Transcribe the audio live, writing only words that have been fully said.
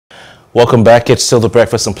Welcome back. It's still the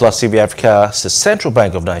Breakfast on Plus TV Africa. The Central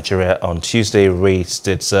Bank of Nigeria on Tuesday raised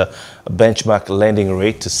its benchmark lending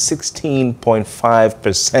rate to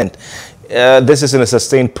 16.5%. This is in a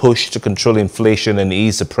sustained push to control inflation and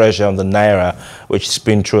ease the pressure on the naira, which has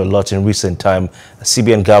been through a lot in recent time.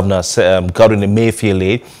 CBN Governor Gordon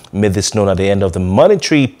Emefiele made this known at the end of the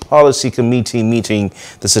Monetary Policy Committee meeting,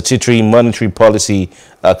 the Statutory Monetary Policy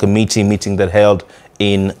Committee meeting that held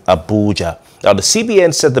in Abuja. Now, the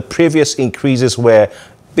CBN said the previous increases were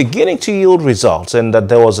beginning to yield results and that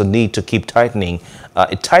there was a need to keep tightening.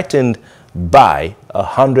 It tightened by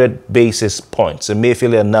 100 basis points.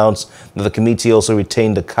 Emefiele announced that the committee also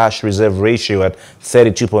retained the cash reserve ratio at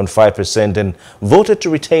 32.5% and voted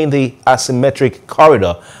to retain the asymmetric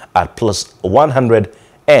corridor at plus 100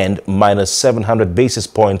 and minus 700 basis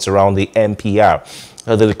points around the MPR.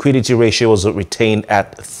 The liquidity ratio was retained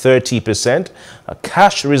at 30%. A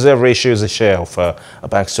cash reserve ratio is a share of a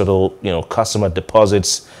bank's total, customer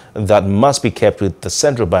deposits that must be kept with the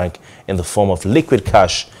central bank in the form of liquid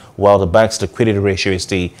cash, while the bank's liquidity ratio is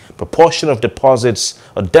the proportion of deposits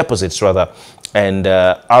and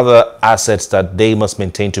other assets that they must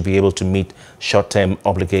maintain to be able to meet short-term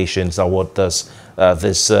obligations. Now, what does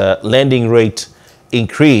this lending rate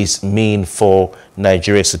increase mean for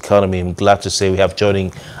Nigeria's economy? I'm glad to say we have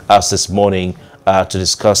joining us this morning to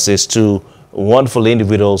discuss this two wonderful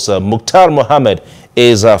individuals. Muktar Mohammed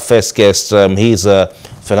is our first guest. He's a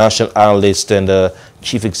financial analyst and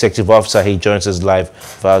chief executive officer. He joins us live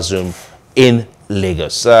via Zoom in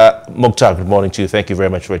Lagos. Muktar, good morning to you. Thank you very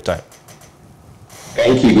much for your time.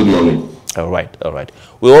 Thank you. Good morning. All right.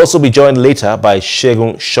 We'll also be joined later by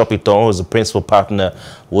Segun Shopiton, who is the principal partner,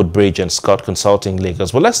 Woodbridge and Scott Consulting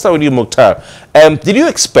Lagos. Well, let's start with you, Muktar. Did you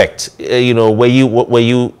expect, were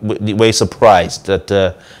you surprised that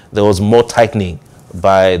there was more tightening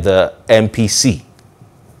by the MPC?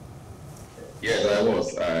 Yes, I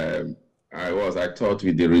was. I thought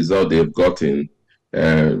with the result they've gotten,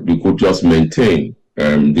 we could just maintain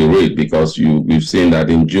the rate, because we've seen that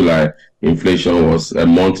in July inflation was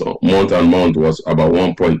month on month was about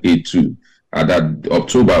 1.82. At that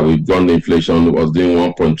October, we've gone, the inflation was doing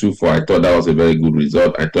 1.24. I thought that was a very good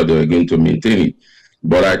result. I thought they were going to maintain it,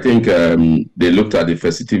 but I think they looked at the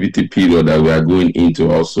festivity period that we are going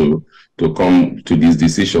into also to come to this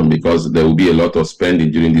decision, because there will be a lot of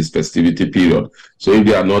spending during this festivity period. So if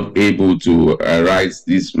they are not able to raise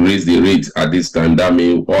the rate at this time, that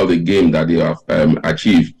means all the gain that they have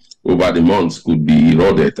achieved over the months could be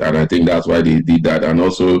eroded, and I think that's why they did that. And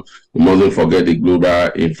also, we mustn't forget the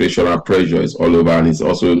global inflationary pressure is all over, and it's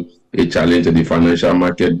also a challenge to the financial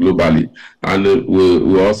market globally. And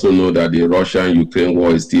we also know that the Russia-Ukraine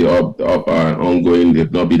war is still ongoing.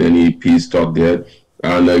 There's not been any peace talk there.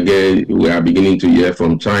 And again, we are beginning to hear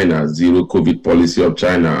from China, zero COVID policy of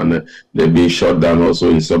China, and they've been shut down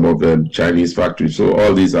also in some of the Chinese factories. So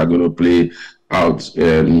all these are going to play out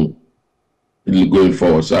going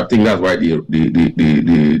forward. So I think that's why the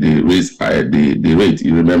rate.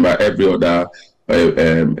 You remember, every other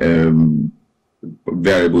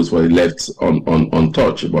variables were left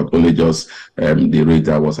untouched, but only just the rate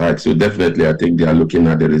that was high. So definitely, I think they are looking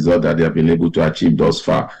at the result that they have been able to achieve thus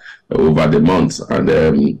far over the months, and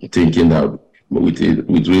thinking that with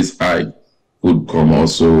rates high could come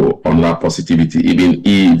also on that positivity, even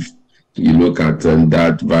if you look at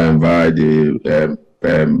that via the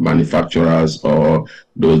manufacturers or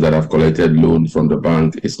those that have collected loan from the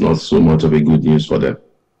bank, it's not so much of a good news for them.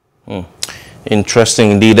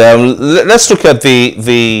 Interesting indeed. Let's look at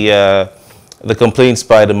the complaints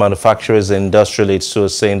by the manufacturers and industrialists who are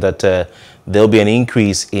saying that there'll be an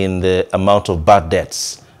increase in the amount of bad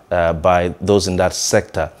debts by those in that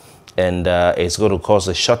sector, and it's going to cause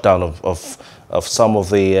a shutdown of some of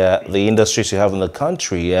the industries you have in the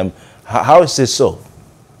country. How is this so?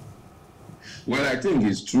 Well, I think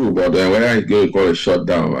it's true, but whether it's going to call a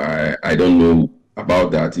shutdown, I don't know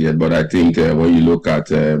about that yet. But I think when you look at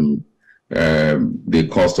the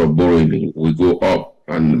cost of borrowing will go up,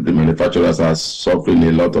 and the manufacturers are suffering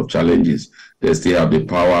a lot of challenges. They still have the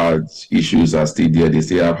power issues are still there. They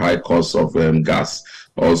still have high costs of gas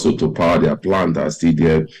also to power their plant are still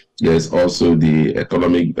there. There's also the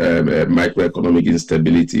economic, microeconomic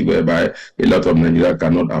instability, whereby a lot of Nigerians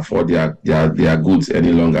cannot afford their goods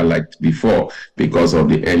any longer like before, because of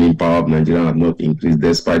the earning power of Nigeria have not increased,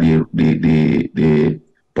 despite the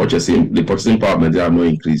purchasing power of Nigeria have not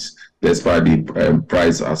increased, despite the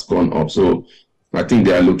price has gone up. So I think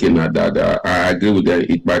they are looking at that. I agree with that.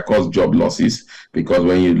 It might cause job losses because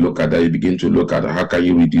when you look at that, you begin to look at how can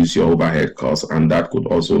you reduce your overhead costs, and that could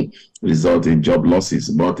also result in job losses.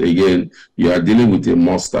 But again, you are dealing with a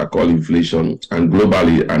monster called inflation, and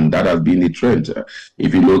globally, and that has been the trend.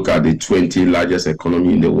 If you look at the 20 largest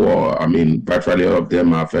economy in the world, I mean, virtually all of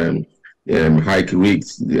them have hike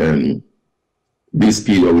rates. This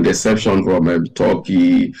period, with exception from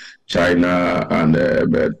Turkey, China, and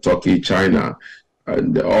Turkey, China,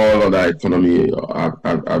 and all other economy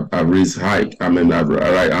have raised hike. I mean,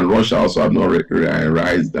 and Russia also have not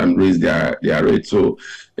raised their rate. So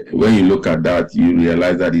when you look at that, you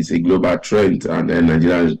realize that it's a global trend, and then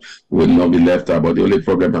Nigerians will not be left out. But the only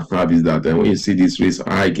problem I have is that when you see this raise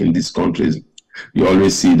hike in these countries, you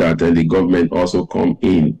always see that the government also come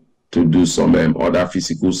in to do some other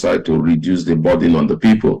physical side to reduce the burden on the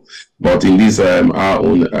people. But in this our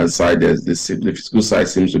own side, the physical side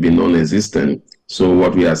seems to be non-existent. So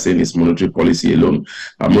what we are saying is monetary policy alone.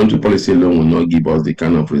 Monetary policy alone will not give us the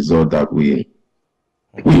kind of result that we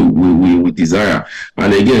desire.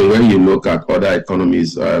 And again, when you look at other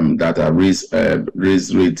economies that have raised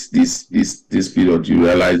rates this period, you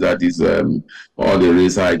realize that is all the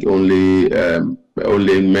raise hike only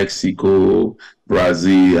Mexico,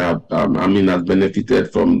 Brazil has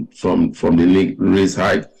benefited from the raise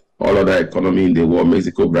hike. All other economy in the world,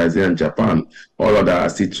 Mexico, Brazil, and Japan, all other are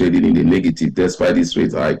still trading in the negative despite this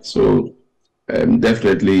rate hike. So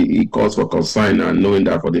definitely it calls for concern, and knowing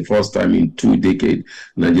that for the first time in 2 decades,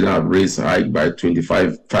 Nigeria have raised hike by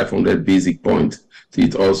 500 basic points. So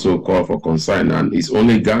it also calls for concern, and it's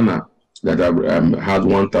only Ghana that have had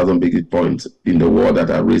 1,000 basic points in the world that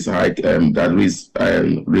have raised hike, that raised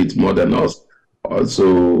rate more than us.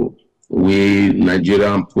 Also, we,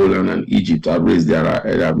 Nigeria, Poland, and Egypt have raised hiked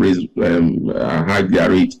their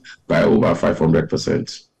rate by over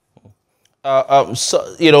 500%.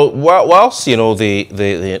 So, whilst,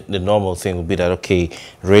 the normal thing would be that, okay,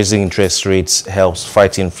 raising interest rates helps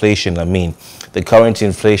fight inflation. I mean, the current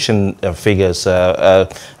inflation figures, I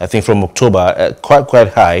think from October, quite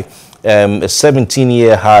high, a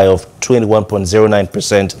 17-year high of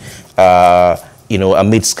 21.09%,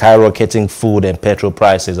 amid skyrocketing food and petrol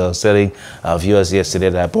prices. I was telling our viewers yesterday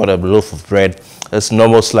that I bought a loaf of bread, it's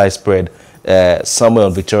normal sliced bread, somewhere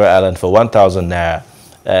on Victoria Island for 1,000 naira.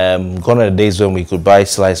 Gone are the days when we could buy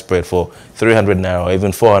sliced bread for 300 naira or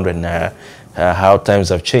even 400 naira. How times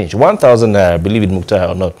have changed. 1,000 naira, believe it, Muktar,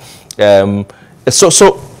 or not. So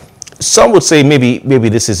some would say maybe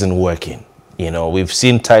this isn't working. We've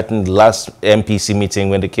seen tighten the last MPC meeting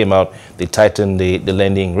when they came out, they tightened the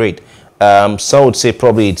lending rate. Some would say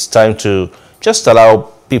probably it's time to just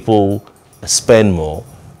allow people spend more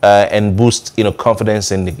and boost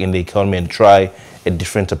confidence in the economy and try a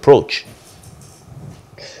different approach.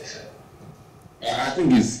 I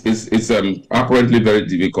think it's apparently very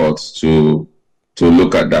difficult to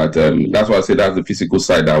look at that. That's why I say that's the physical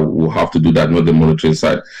side that we'll have to do that, not the monetary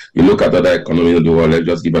side. You look at other economies in the world. Let's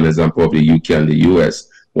just give an example of the UK and the US.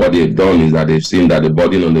 What they've done is that they've seen that the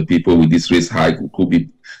burden on the people with this raise hike could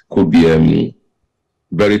be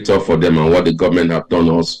very tough for them, and what the government have done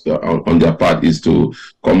also on their part is to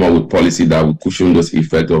come up with policy that will cushion those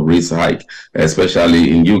effects of raise hike.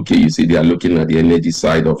 Especially in UK, you see they are looking at the energy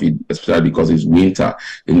side of it, especially because it's winter.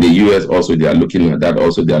 In the US also they are looking at that.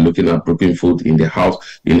 Also they are looking at broken food in the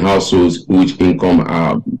households which income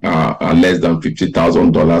are less than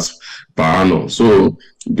 $50,000 per annum. So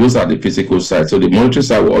those are the physical side. So the monetary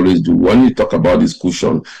side will always do. When you talk about this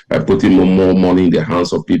cushion, putting more money in the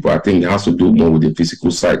hands of people, I think it has to do more with the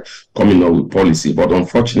physical side, coming up with policy. But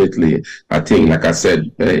unfortunately, I think, like I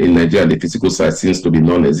said, in Nigeria, the physical side seems to be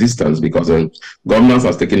non-existent because governments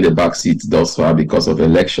has taken the back seat thus far because of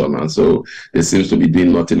election. And so they seems to be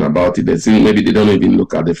doing nothing about it. They seem maybe they don't even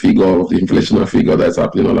look at the figure of the inflationary figure that's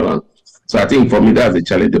happening all around. So I think for me, that's the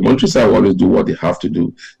challenge. The monetary side will always do what they have to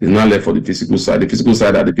do. It's not left for the physical side. The physical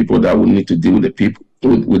side are the people that will need to deal with the people,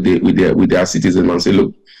 with their citizens and say,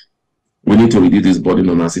 look, we need to reduce this burden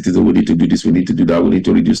on our citizens. We need to do this. We need to do that. We need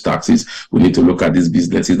to reduce taxes. We need to look at these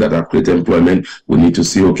businesses that have created employment. We need to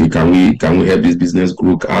see, okay, can we help this business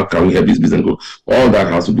group? How can we help this business group? All that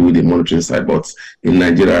has to do with the monetary side. But in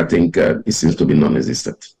Nigeria, I think it seems to be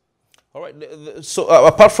non-existent. All right. So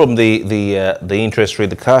apart from the interest rate,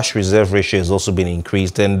 the cash reserve ratio has also been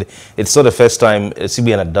increased, and it's not the first time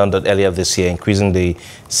CBN had done that earlier this year, increasing the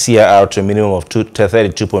CRR to a minimum of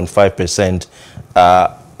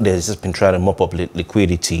 32.5%. There's just been trying to mop up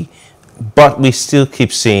liquidity, but we still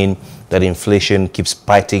keep seeing that inflation keeps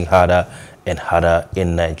biting harder and harder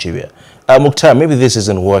in Nigeria. Muktar, maybe this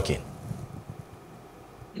isn't working.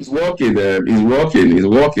 It's working. It's working. It's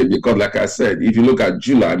working because, like I said, if you look at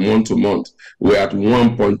July month to month, we're at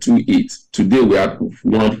 1.28. Today we're at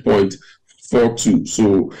 1.42.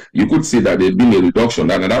 So you could see that there's been a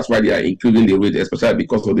reduction, and that's why they are including the rate, especially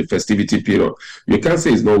because of the festivity period. You can't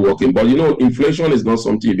say it's not working, but inflation is not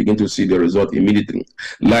something you begin to see the result immediately.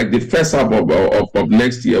 Like the first half of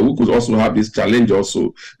next year, we could also have this challenge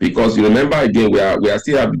also, because you remember again, we are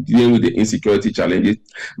still dealing with the insecurity challenges.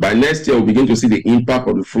 By next year, we'll begin to see the impact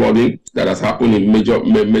of the flooding that has happened in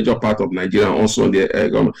major part of Nigeria, and also in the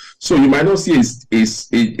government. So you might not see a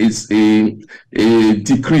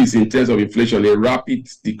decrease in terms of inflation, a rapid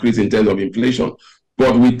decrease in terms of inflation.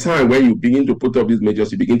 But with time, when you begin to put up these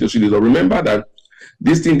measures, you begin to see this. Remember that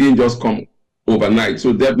this thing didn't just come overnight.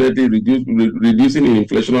 So definitely reducing the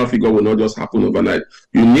inflationary figure will not just happen overnight.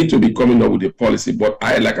 You need to be coming up with a policy. But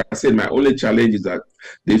like I said, my only challenge is that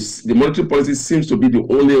the monetary policy seems to be the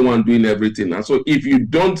only one doing everything. And so if you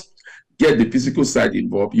don't get the physical side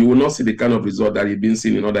involved, you will not see the kind of result that you've been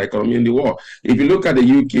seeing in other economies in the world. If you look at the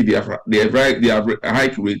UK, they have a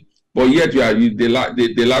hike rate, but yet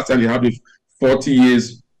the last time you have the 40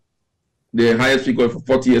 years, the highest figure for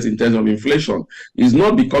 40 years in terms of inflation. Is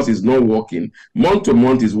not because it's not working. Month to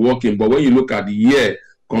month is working, but when you look at the year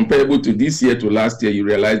comparable to this year to last year, you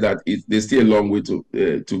realize that there's still a long way to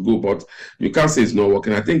go. But you can't say it's not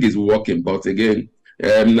working. I think it's working, but again,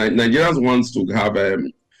 Nigerians want to have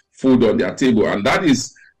food on their table, and that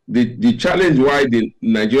is the challenge. Why the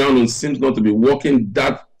Nigerian seems not to be working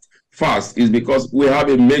that fast is because we have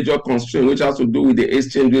a major constraint, which has to do with the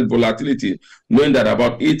exchange rate volatility, knowing that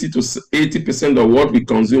about 80% of what we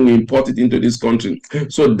consume, we import it into this country.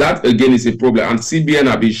 So that again is a problem, and CBN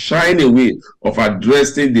have been shying away of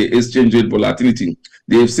addressing the exchange rate volatility.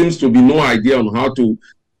 There seems to be no idea on how to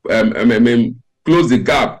close the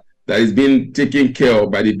gap that is being taken care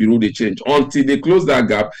of by the Bureau de Change, until they close that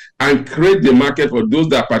gap and create the market for those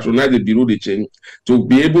that patronize the Bureau de Change to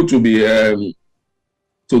be able to be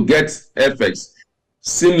to get FX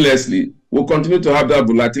seamlessly. We'll continue to have that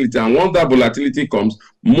volatility, and once that volatility comes,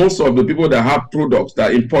 most of the people that have products,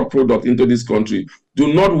 that import products into this country,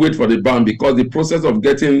 do not wait for the bank, because the process of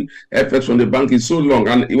getting FX from the bank is so long,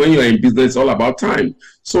 and when you're in business, it's all about time.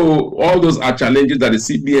 So all those are challenges that the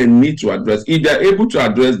CBN need to address. If they're able to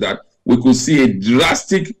address that, we could see a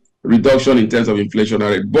drastic reduction in terms of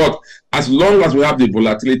inflationary rate. But as long as we have the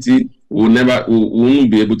volatility, we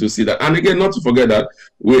won't be able to see that. And again, not to forget that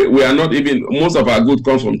we are not even, most of our goods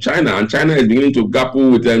comes from China, and China is beginning to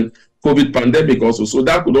grapple with the COVID pandemic also. So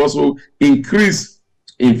that could also increase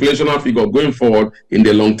inflationary figure going forward in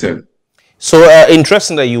the long term. So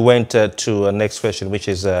interesting that you went to a next question, which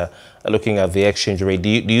is looking at the exchange rate.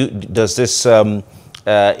 Does this tightening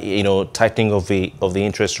of the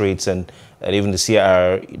interest rates and even the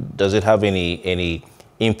CIR, does it have any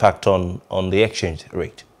impact on the exchange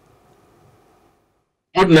rate?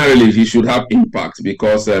 Ordinarily, it should have impact,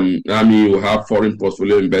 because you have foreign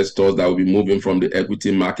portfolio investors that will be moving from the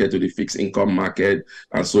equity market to the fixed income market,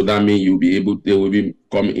 and so that means they will be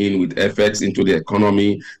come in with FX into the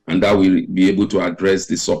economy, and that will be able to address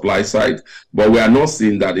the supply side. But we are not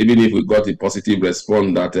seeing that, even if we got a positive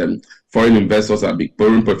response that foreign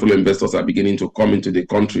portfolio investors are beginning to come into the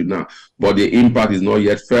country now, but the impact is not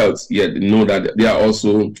yet felt yet. Know that they are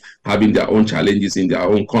also having their own challenges in their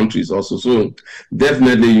own countries also. So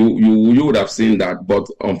definitely you would have seen that, but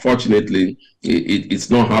unfortunately it's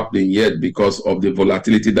not happening yet because of the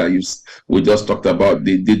volatility that we just talked about.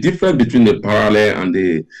 The difference between the parallel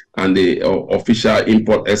and the official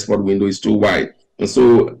import-export window is too wide. And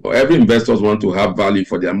so every investors want to have value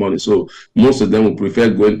for their money. So most of them will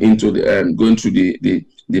prefer going through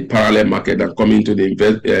the parallel market and coming into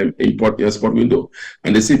the import-export window.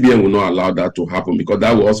 And the CBN will not allow that to happen, because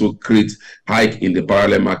that will also create hike in the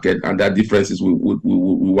parallel market, and that differences will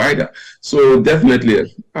wider. So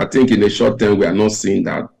definitely, I think in the short term, we are not seeing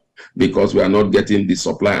that, because we are not getting the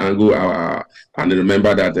supply angle. And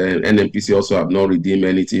remember that NNPC also have not redeemed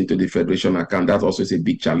anything to the Federation account. That also is a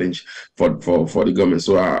big challenge for the government.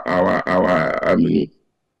 So our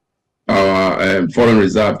foreign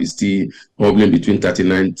reserve is still hovering between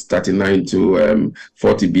 39 to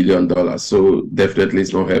 $40 billion. So definitely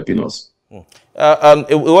it's not helping us.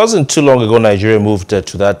 It wasn't too long ago Nigeria moved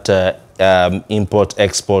to that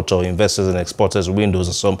import-export, or investors and exporters windows,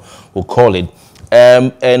 as some will call it.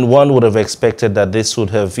 And one would have expected that this would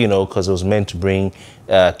have, because it was meant to bring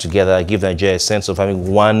together, give Nigeria a sense of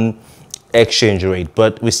having one exchange rate.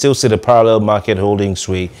 But we still see the parallel market holding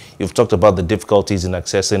sway. You've talked about the difficulties in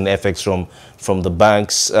accessing FX from the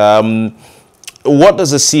banks. What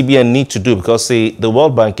does the CBN need to do? Because the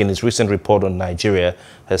World Bank, in its recent report on Nigeria,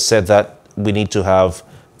 has said that we need to have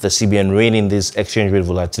the CBN rein in this exchange rate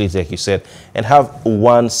volatility, like you said, and have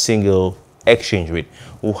one single exchange rate.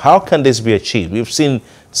 Well, how can this be achieved? We've seen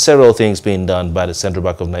several things being done by the Central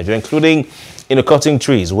Bank of Nigeria, including, cutting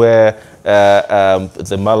trees where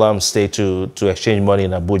the Malams stay to exchange money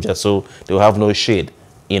in Abuja, so they'll have no shade,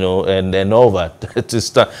 and all that to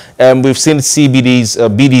start. We've seen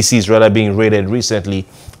BDCs rather being raided recently.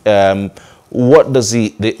 What does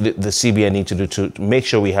the CBN need to do to make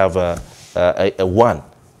sure we have a one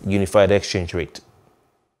unified exchange rate?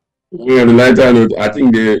 Yeah, the lighter note, I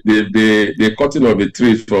think the cutting of the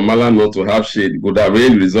trees from Malam not to have shade would have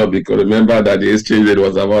really resolved, because remember that the exchange rate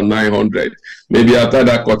was about 900. Maybe after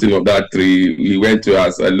that cutting of that tree, we went to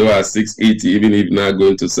as low as 680, even if now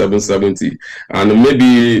going to 770. And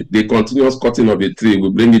maybe the continuous cutting of the tree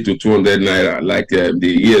will bring it to 200 naira, like the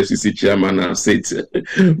EFCC chairman has said.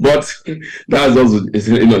 But that's also,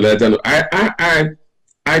 lighter note.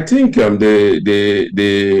 I think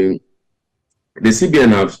the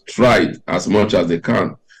CBN have tried as much as they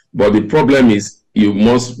can, but the problem is you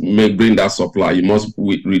must bring that supply. You must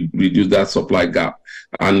reduce that supply gap,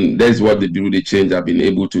 and that's what the Bureau de Change have been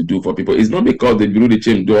able to do for people. It's not because the Bureau de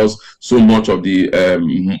Change does so much of the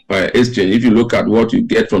exchange. If you look at what you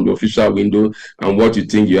get from the official window and what you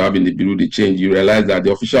think you have in the Bureau de Change, you realize that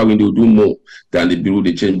the official window do more than the Bureau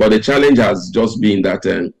de Change. But the challenge has just been that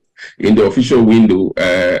in the official window,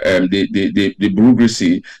 the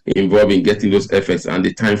bureaucracy involved in getting those effects and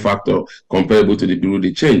the time factor comparable to the Bureau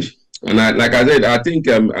de Change. And like I said, I think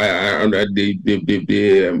the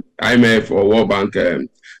IMF or World Bank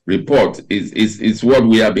report is what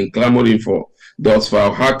we have been clamoring for thus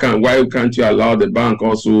far. Why can't you allow the bank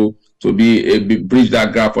also to bridge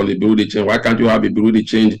that gap on the Bureau de Change? Why can't you have a Bureau de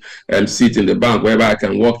Change seat in the bank wherever I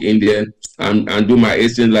can walk in there and do my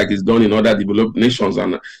exchange like it's done in other developed nations,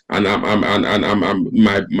 and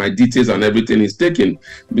my details and everything is taken.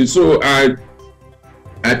 So I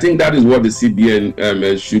think that is what the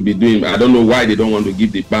CBN should be doing. I don't know why they don't want to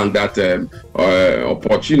give the bank that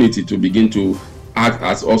opportunity to begin to act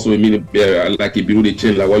as also like a Bureau de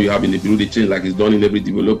Change, like what you have in the Bureau de Change, like it's done in every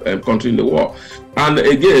developed country in the world. And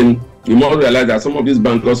again, you must realize that some of these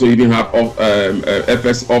banks also even have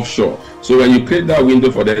FX offshore. So when you create that window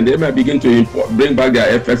for them, they might begin to bring back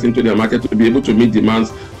their FX into their market to be able to meet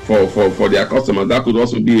demands for their customers. That could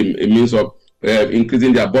also be a means of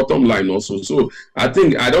increasing their bottom line also. So I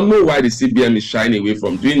don't know why the CBN is shying away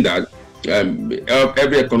from doing that.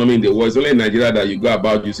 Every economy in the world, it's only in Nigeria that you go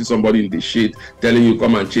about, you see somebody in the shade telling you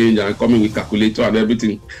come and change and coming with calculator and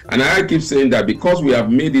everything. And I keep saying that because we have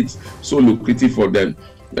made it so lucrative for them.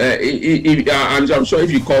 I'm sure if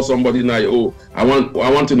you call somebody now, oh, I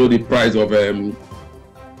want to know the price of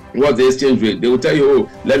what's the exchange rate, they will tell you, oh,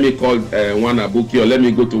 let me call one Abuki, or let me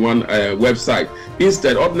go to one website.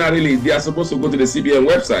 Instead, ordinarily, they are supposed to go to the CBN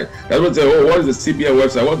website. That's what they say, oh, what is the CBN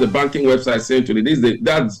website? What's the banking website saying today?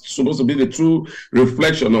 That's supposed to be the true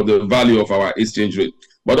reflection of the value of our exchange rate.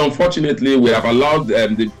 But unfortunately, we have allowed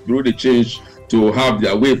the Bureau de Change to have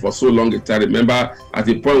their way for so long a time. Remember, at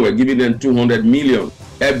the point we're giving them 200 million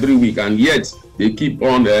every week, and yet they keep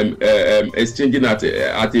on exchanging at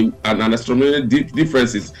an astronomical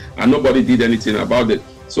differences, and nobody did anything about it.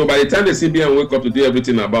 So by the time the CBN wake up to do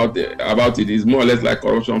everything about it, it's more or less like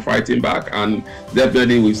corruption fighting back. And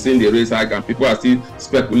definitely we've seen the rate hike, and people are still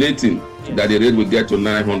speculating that the rate will get to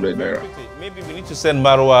 900 naira. Maybe we need to send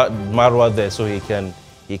Marwa there so he can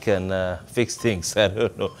fix things. I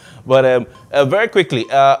don't know. But very quickly,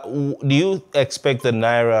 do you expect the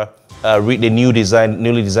naira, the newly designed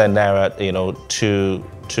naira,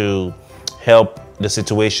 to help the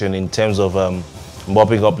situation in terms of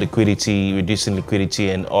mopping up liquidity, reducing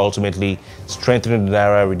liquidity, and ultimately strengthening the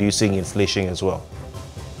naira, reducing inflation as well?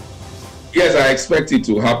 Yes, I expect it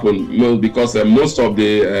to happen because most of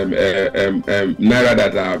the naira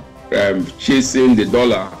that are chasing the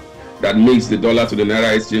dollar, that makes the dollar to the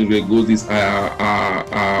naira exchange rate goes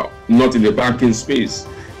are not in the banking space.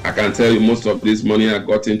 I can tell you most of this money are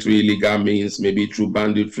gotten through illegal means, maybe through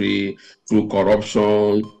banditry, through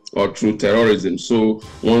corruption, or through terrorism. So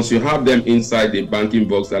once you have them inside the banking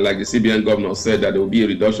box, that like the CBN governor said, that there will be a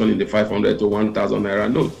reduction in the 500 to 1,000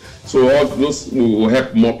 naira note. So all those will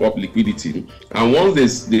help mop up liquidity. And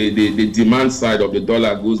once the demand side of the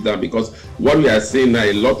dollar goes down, because what we are seeing now,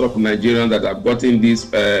 a lot of Nigerians that have gotten this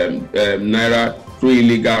naira through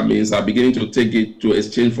illegal means are beginning to take it to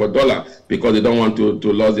exchange for dollar because they don't want to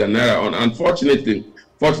lose their naira. And unfortunately,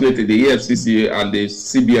 the EFCC and the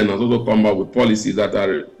CBN has also come up with policies that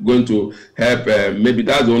are going to help. Maybe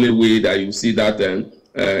that's the only way that you see that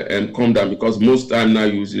come down, because most time now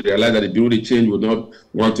you realize that the bureau de change will not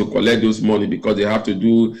want to collect those money because they have to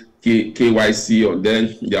do KYC, or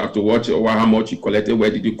then you have to watch over how much you collected,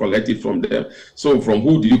 where did you collect it from them. So from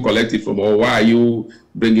who did you collect it from, or why are you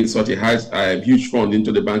bringing such a huge fund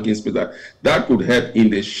into the banking space? That could help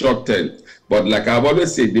in the short term. But like I've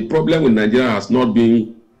always said, the problem with Nigeria has not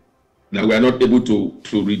been that we are not able to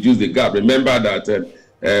reduce the gap. Remember that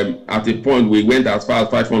at a point we went as far as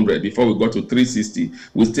 500 before we got to 360.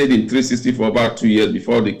 We stayed in 360 for about 2 years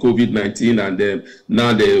before the COVID-19, and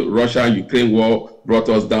now the Russia-Ukraine war brought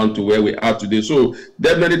us down to where we are today. So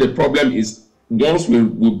definitely the problem is, once we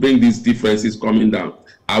bring these differences coming down,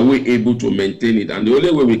 are we able to maintain it? And the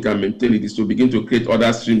only way we can maintain it is to begin to create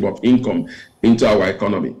other streams of income into our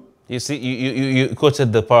economy. You see, you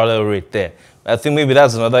quoted the parallel rate there. I think maybe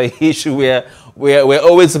that's another issue where we're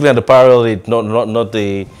always looking at the parallel rate, not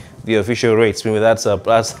the official rates. Maybe that's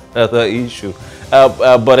another issue.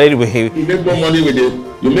 But anyway, you make more money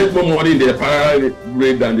in the parallel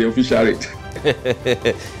rate than the official rate.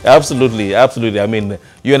 Absolutely. I mean,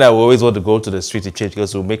 you and I will always want to go to the street to change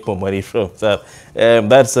because we'll make more money from that.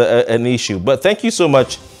 That's an issue. But thank you so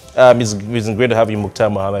much. It's great to have you, Muktar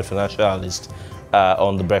Mohammed, financial analyst,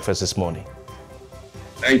 on The Breakfast this morning.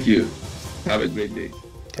 Thank you. Have a great day.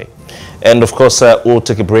 Okay. And of course, we'll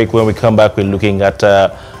take a break. When we come back, we're looking at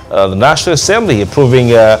the National Assembly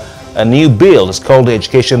approving a new bill. It's called the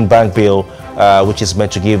Education Bank Bill, which is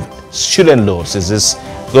meant to give student loans. Is this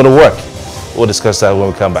going to work? We'll discuss that when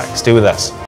we come back. Stay with us.